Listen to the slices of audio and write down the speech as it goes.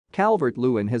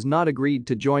Calvert-Lewin has not agreed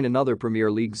to join another Premier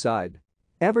League side.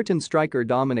 Everton striker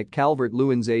Dominic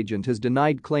Calvert-Lewin's agent has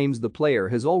denied claims the player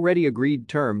has already agreed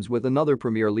terms with another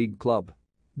Premier League club.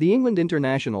 The England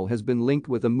international has been linked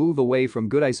with a move away from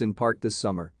Goodison Park this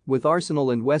summer, with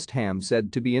Arsenal and West Ham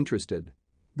said to be interested.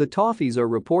 The Toffees are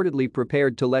reportedly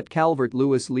prepared to let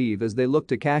Calvert-Lewin leave as they look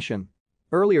to cash in.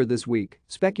 Earlier this week,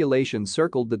 speculation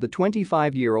circled that the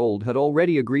 25-year-old had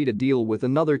already agreed a deal with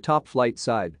another top-flight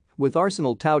side, with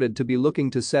Arsenal touted to be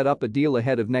looking to set up a deal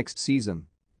ahead of next season.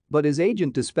 But his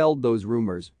agent dispelled those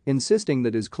rumors, insisting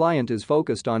that his client is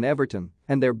focused on Everton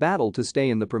and their battle to stay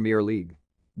in the Premier League.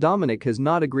 Dominic has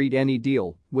not agreed any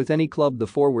deal with any club, the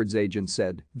forward's agent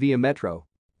said, via Metro.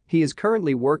 He is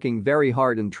currently working very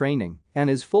hard in training and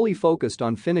is fully focused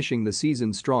on finishing the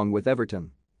season strong with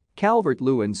Everton.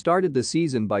 Calvert-Lewin started the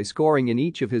season by scoring in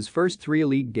each of his first 3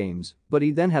 league games, but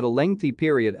he then had a lengthy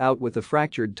period out with a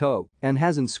fractured toe and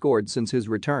hasn't scored since his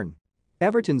return.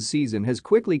 Everton's season has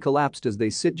quickly collapsed as they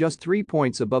sit just 3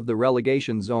 points above the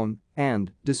relegation zone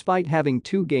and, despite having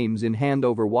 2 games in hand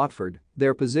over Watford,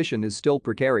 their position is still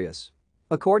precarious.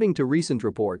 According to recent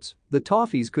reports, the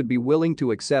Toffees could be willing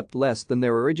to accept less than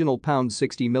their original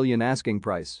 £60 million asking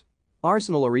price.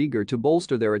 Arsenal are eager to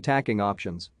bolster their attacking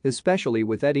options, especially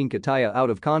with Edin Nketiah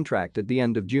out of contract at the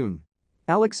end of June.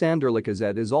 Alexander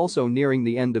Lacazette is also nearing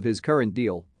the end of his current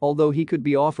deal, although he could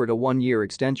be offered a 1-year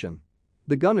extension.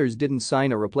 The Gunners didn't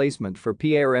sign a replacement for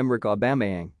Pierre-Emerick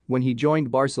Aubameyang when he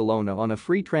joined Barcelona on a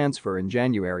free transfer in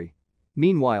January.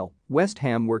 Meanwhile, West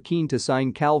Ham were keen to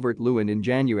sign Calvert-Lewin in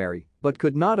January but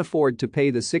could not afford to pay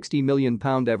the £60 million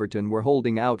Everton were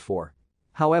holding out for.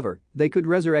 However, they could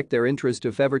resurrect their interest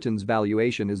if Everton's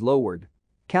valuation is lowered.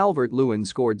 Calvert-Lewin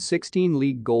scored 16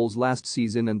 league goals last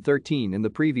season and 13 in the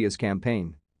previous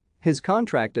campaign. His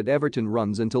contract at Everton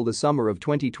runs until the summer of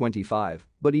 2025,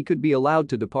 but he could be allowed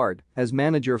to depart as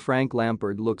manager Frank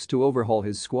Lampard looks to overhaul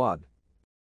his squad.